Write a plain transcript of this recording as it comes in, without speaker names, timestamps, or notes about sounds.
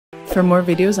For more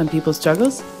videos on people's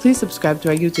struggles, please subscribe to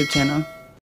our YouTube channel.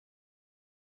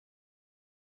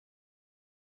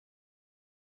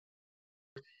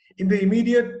 In the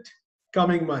immediate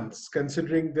coming months,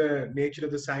 considering the nature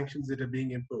of the sanctions that are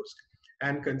being imposed,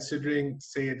 and considering,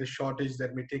 say, the shortage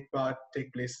that may take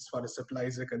place as far as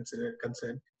supplies are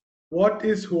concerned, what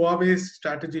is Huawei's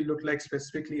strategy look like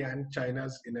specifically, and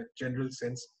China's in a general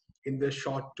sense, in the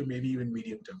short to maybe even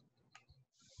medium term?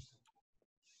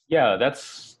 Yeah,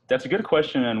 that's a good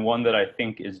question, and one that I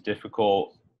think is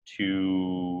difficult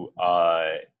to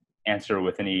answer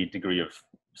with any degree of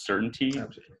certainty,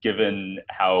 Absolutely. given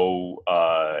how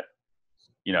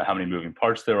how many moving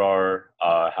parts there are,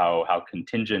 how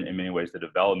contingent in many ways the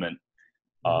development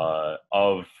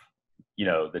of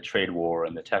the trade war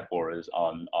and the tech war is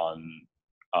on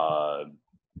uh,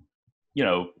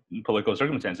 political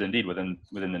circumstances. Indeed, within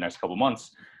the next couple of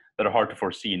months, that are hard to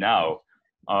foresee now.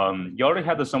 You already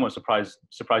had the somewhat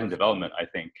surprising development, I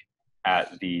think,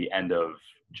 at the end of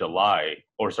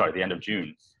the end of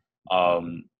June,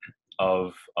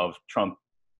 of Trump,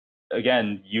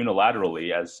 again,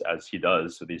 unilaterally, as he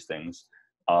does with these things,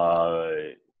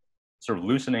 sort of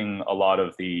loosening a lot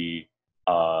of the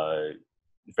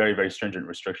very, very stringent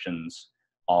restrictions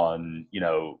on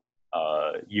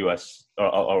U.S.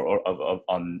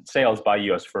 on sales by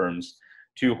U.S. firms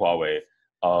to Huawei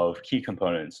of key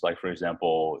components, like, for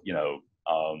example,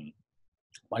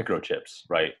 microchips,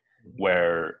 right?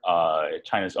 Where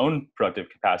China's own productive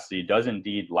capacity does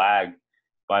indeed lag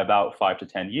by about 5 to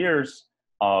 10 years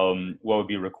what would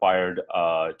be required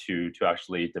to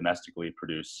actually domestically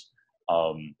produce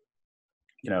sort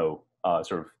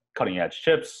of cutting edge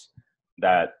chips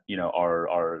that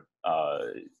are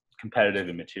competitive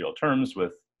in material terms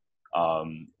with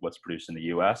what's produced in the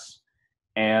U.S.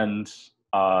 And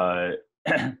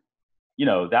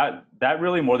that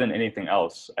really, more than anything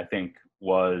else, I think,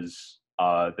 was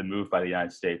the move by the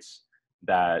United States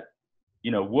that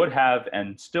would have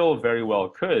and still very well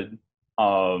could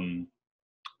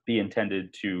be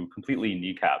intended to completely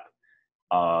kneecap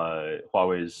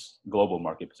Huawei's global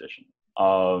market position.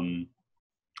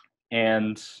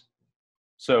 And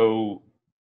so,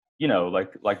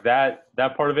 like that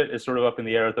part of it is sort of up in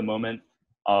the air at the moment.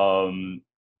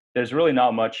 There's really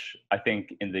not much, I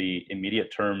think, in the immediate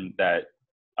term that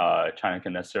China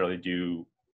can necessarily do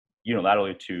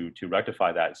unilaterally to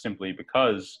rectify that, simply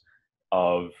because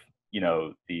of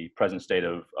the present state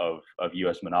of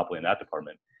U.S. monopoly in that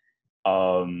department.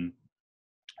 And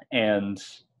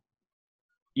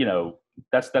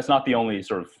that's not the only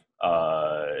sort of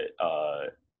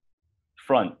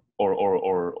front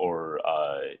or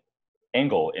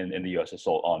angle in the U.S.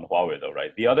 assault on Huawei, though,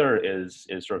 right? The other is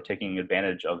sort of taking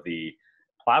advantage of the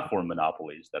platform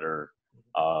monopolies that are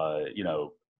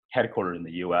headquartered in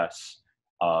the U.S.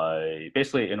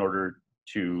 Basically in order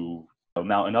to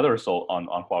mount another assault on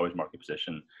Huawei's market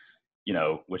position,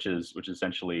 which is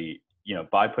essentially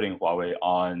by putting Huawei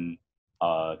on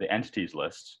the entities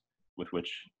list, with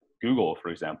which Google, for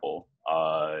example,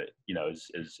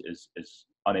 is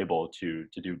unable to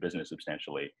do business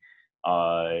substantially.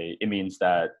 It means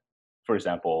that, for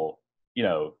example,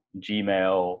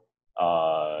 Gmail,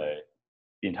 the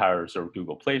entire sort of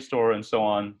Google Play Store, and so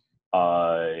on,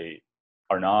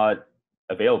 are not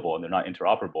available, and they're not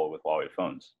interoperable with Huawei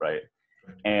phones, right?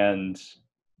 And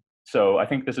so I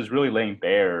think this is really laying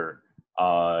bare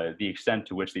the extent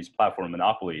to which these platform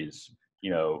monopolies,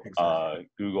 exactly.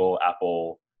 Google,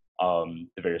 Apple,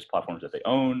 the various platforms that they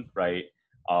own, right?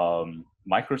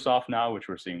 Microsoft now, which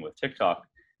we're seeing with TikTok,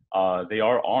 they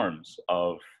are arms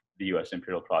of the U.S.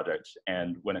 imperial project.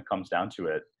 And when it comes down to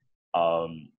it,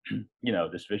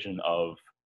 this vision of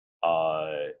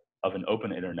an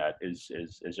open internet is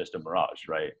just a mirage,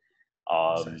 right?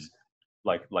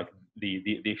 Like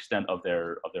the extent of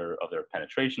their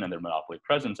penetration and their monopoly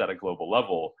presence at a global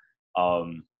level,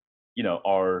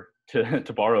 are,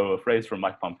 to borrow a phrase from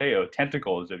Mike Pompeo,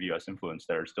 tentacles of U.S. influence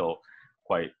that are still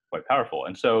quite powerful.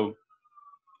 And so,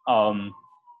 in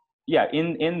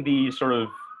the sort of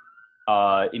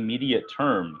immediate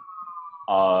term,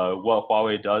 what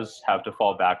Huawei does have to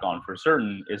fall back on for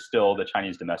certain is still the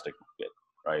Chinese domestic market,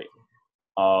 right?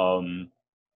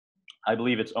 I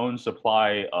believe its own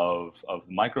supply of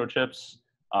microchips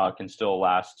can still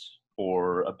last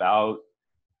for about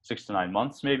 6 to 9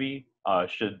 months, maybe,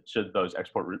 should those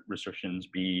export restrictions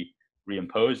be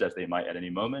reimposed, as they might at any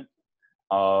moment.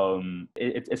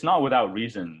 It's not without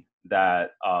reason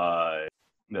that the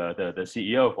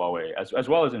CEO of Huawei, as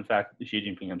well as, in fact, Xi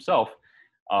Jinping himself,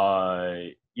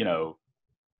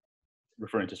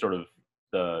 referring to sort of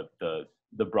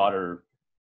the broader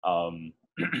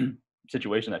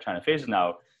situation that China faces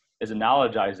now, is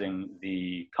analogizing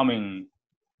the coming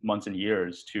months and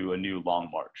years to a new long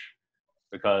march,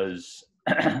 because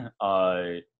we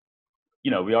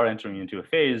are entering into a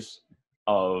phase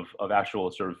of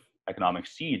actual sort of economic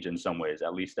siege in some ways,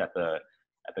 at least at the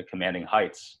commanding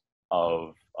heights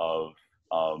of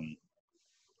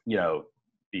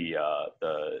the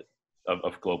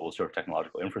of global sort of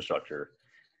technological infrastructure.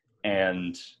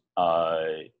 And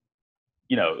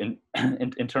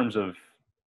in terms of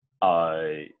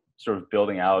sort of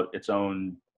building out its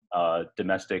own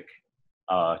domestic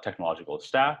technological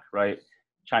stack, right?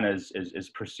 China is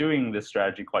pursuing this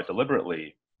strategy quite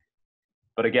deliberately,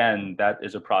 but again, that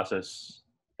is a process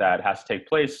that has to take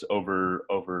place over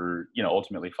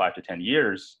ultimately 5 to 10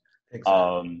 years.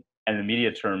 Exactly. And in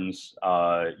immediate terms,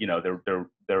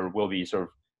 there will be sort of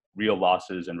real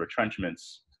losses and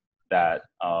retrenchments that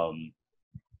will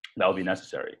be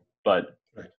necessary. But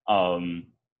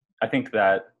I think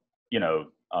that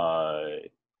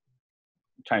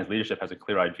China's leadership has a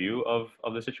clear-eyed view of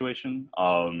the situation,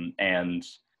 and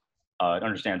it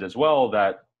understands as well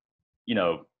that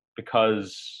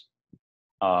because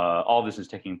all this is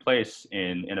taking place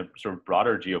in a sort of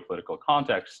broader geopolitical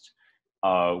context,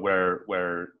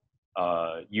 where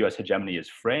U.S. hegemony is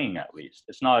fraying. At least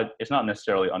it's not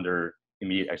necessarily under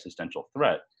immediate existential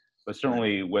threat, but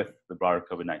certainly with the broader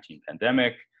COVID-19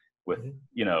 pandemic, with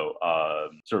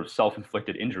sort of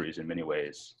self-inflicted injuries in many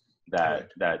ways that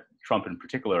Trump in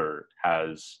particular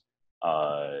has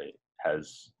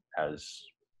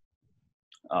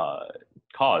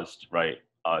caused, right,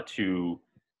 to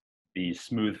the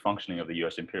smooth functioning of the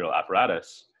U.S. imperial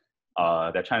apparatus,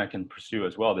 that China can pursue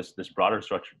as well this broader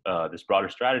structure, this broader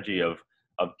strategy of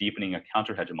deepening a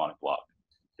counter-hegemonic bloc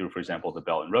through, for example, the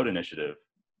Belt and Road Initiative,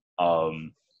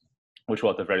 which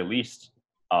will at the very least,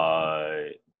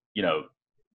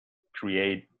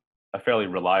 create a fairly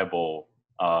reliable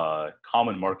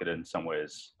common market in some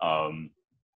ways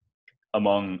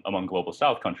among global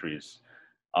South countries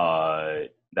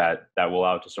that will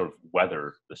allow to sort of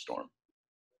weather the storm.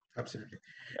 Absolutely.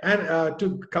 And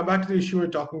to come back to the issue we're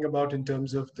talking about in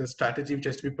terms of the strategy which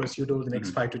has to be pursued over the next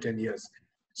 5 to 10 years.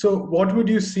 So what would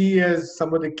you see as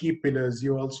some of the key pillars?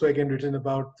 You also again written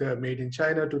about the Made in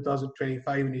China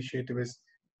 2025 initiative as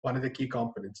one of the key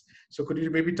components. So could you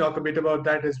maybe talk a bit about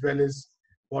that, as well as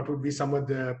what would be some of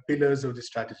the pillars of the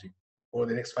strategy over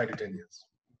the next 5 to 10 years?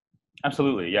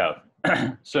 Absolutely, yeah.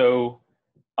 So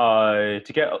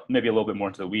to get maybe a little bit more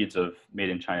into the weeds of Made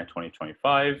in China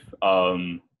 2025,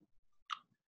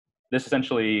 this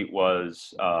essentially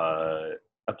was a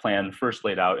plan first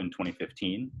laid out in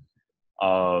 2015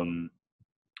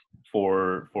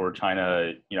 for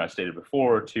China, as stated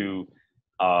before, to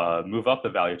move up the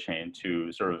value chain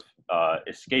to sort of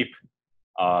escape,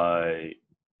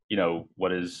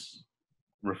 what is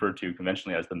referred to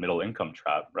conventionally as the middle income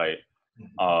trap, right?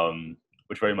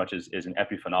 Which very much is an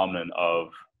epiphenomenon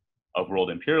of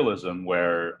world imperialism,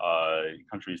 where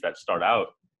countries that start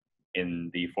out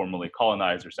in the formerly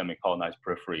colonized or semi-colonized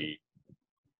periphery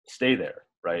stay there,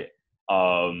 right?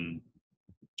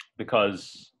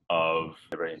 Because of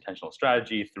a very intentional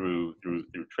strategy through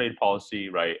trade policy,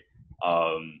 right?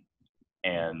 And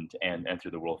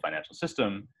through the world financial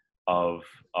system of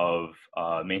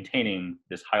maintaining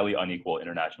this highly unequal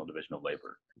international division of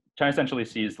labor. China essentially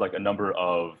sees like a number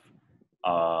of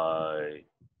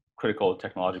critical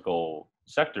technological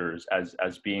sectors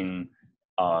as being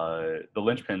the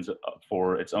linchpins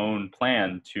for its own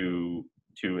plan to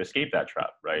escape that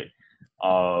trap, right?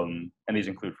 And these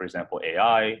include, for example,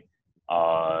 AI,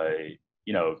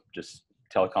 just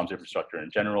telecoms infrastructure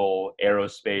in general,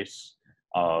 aerospace,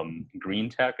 green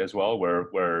tech as well, where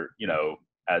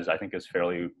as I think is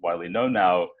fairly widely known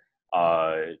now,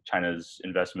 China's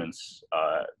investments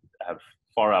have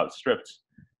far outstripped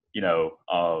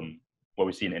what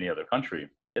we see in any other country.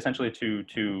 Essentially, to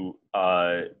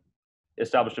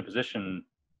establish a position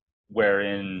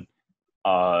wherein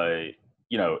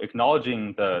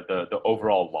acknowledging the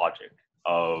overall logic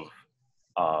of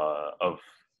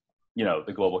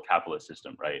the global capitalist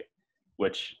system, right?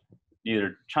 Which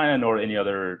neither China nor any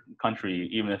other country,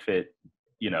 even if it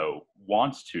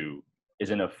wants to, is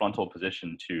in a frontal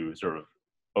position to sort of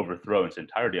overthrow in its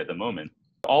entirety at the moment.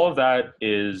 All of that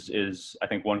is I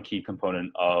think one key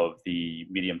component of the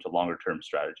medium to longer term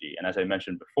strategy. And as I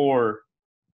mentioned before,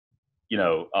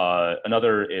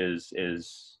 another is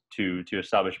to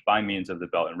establish, by means of the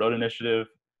Belt and Road Initiative,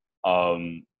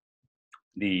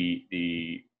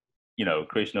 the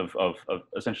creation of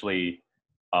essentially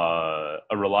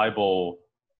a reliable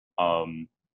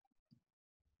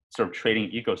sort of trading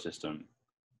ecosystem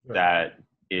that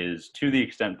is, to the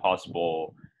extent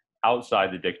possible,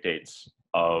 outside the dictates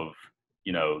of,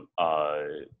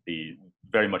 the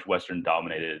very much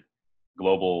Western-dominated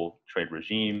global trade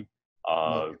regime,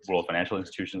 world financial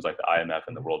institutions like the IMF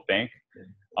and the World Bank.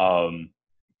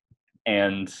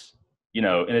 And,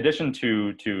 in addition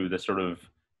to the sort of,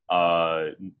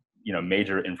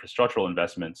 major infrastructural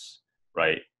investments,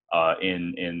 right,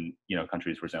 in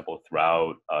countries, for example,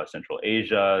 throughout Central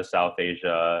Asia, South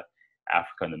Asia,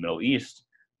 Africa, and the Middle East,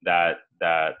 that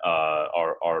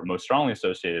are most strongly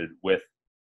associated with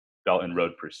Belt and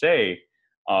Road per se.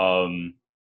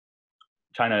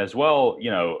 China as well,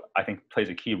 I think plays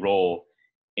a key role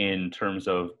in terms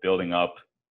of building up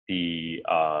the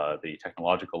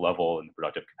technological level and the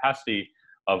productive capacity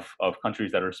of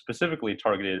countries that are specifically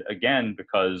targeted, again,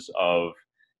 because of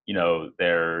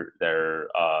their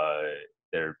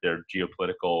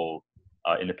geopolitical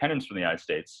independence from the United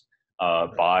States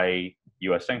by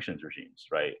U.S. sanctions regimes,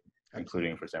 right?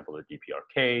 Including, for example, the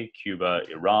DPRK, Cuba,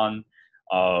 Iran.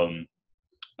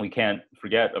 We can't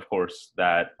forget, of course,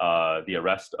 that the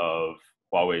arrest of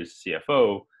Huawei's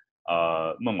CFO,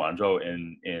 Meng Wanzhou,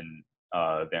 in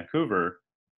Vancouver,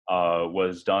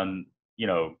 was done,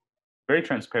 very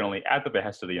transparently at the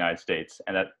behest of the United States,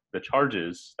 and that the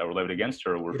charges that were levied against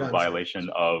her were for violation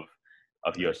of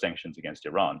U.S. sanctions against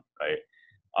Iran, right?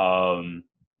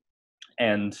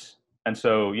 And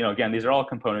so, again, these are all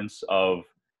components of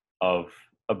a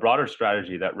broader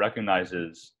strategy that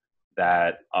recognizes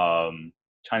that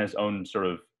China's own sort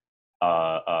of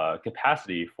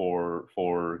capacity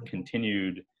for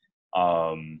continued,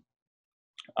 sort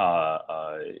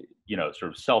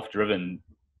of self-driven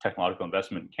technological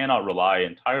investment cannot rely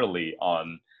entirely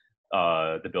on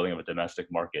the building of a domestic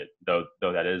market, though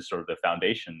that is sort of the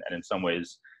foundation. And in some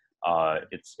ways,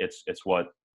 it's what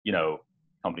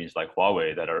companies like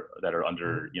Huawei that are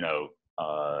under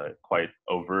quite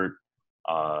overt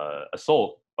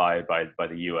assault by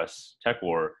the U.S. tech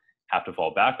war have to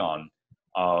fall back on.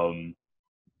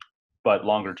 But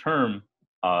longer term,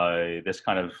 this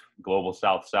kind of global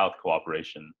South-South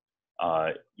cooperation,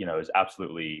 is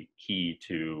absolutely key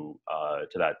to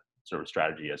that sort of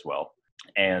strategy as well.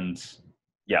 And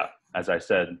yeah, as I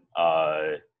said,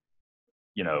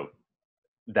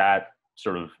 that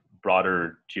sort of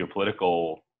broader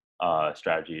geopolitical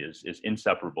strategy is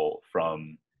inseparable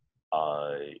from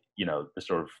the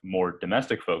sort of more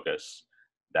domestic focus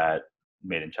that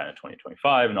Made in China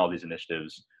 2025 and all these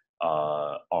initiatives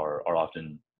are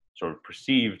often sort of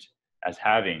perceived as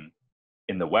having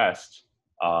in the West,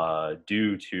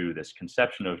 due to this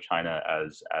conception of China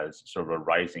as sort of a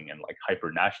rising and like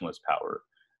hyper nationalist power,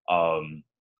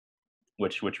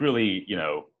 which really,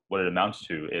 what it amounts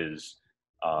to is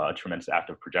a tremendous act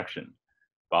of projection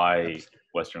by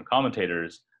Western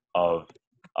commentators of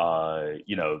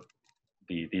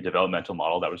the developmental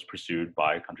model that was pursued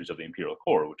by countries of the imperial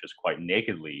core, which is quite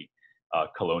nakedly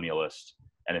colonialist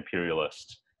and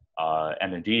imperialist,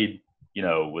 and indeed,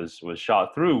 was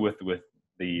shot through with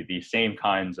the same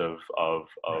kinds of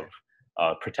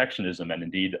protectionism and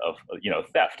indeed of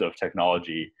theft of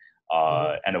technology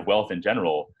and of wealth in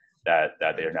general that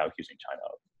they are now accusing China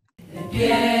of.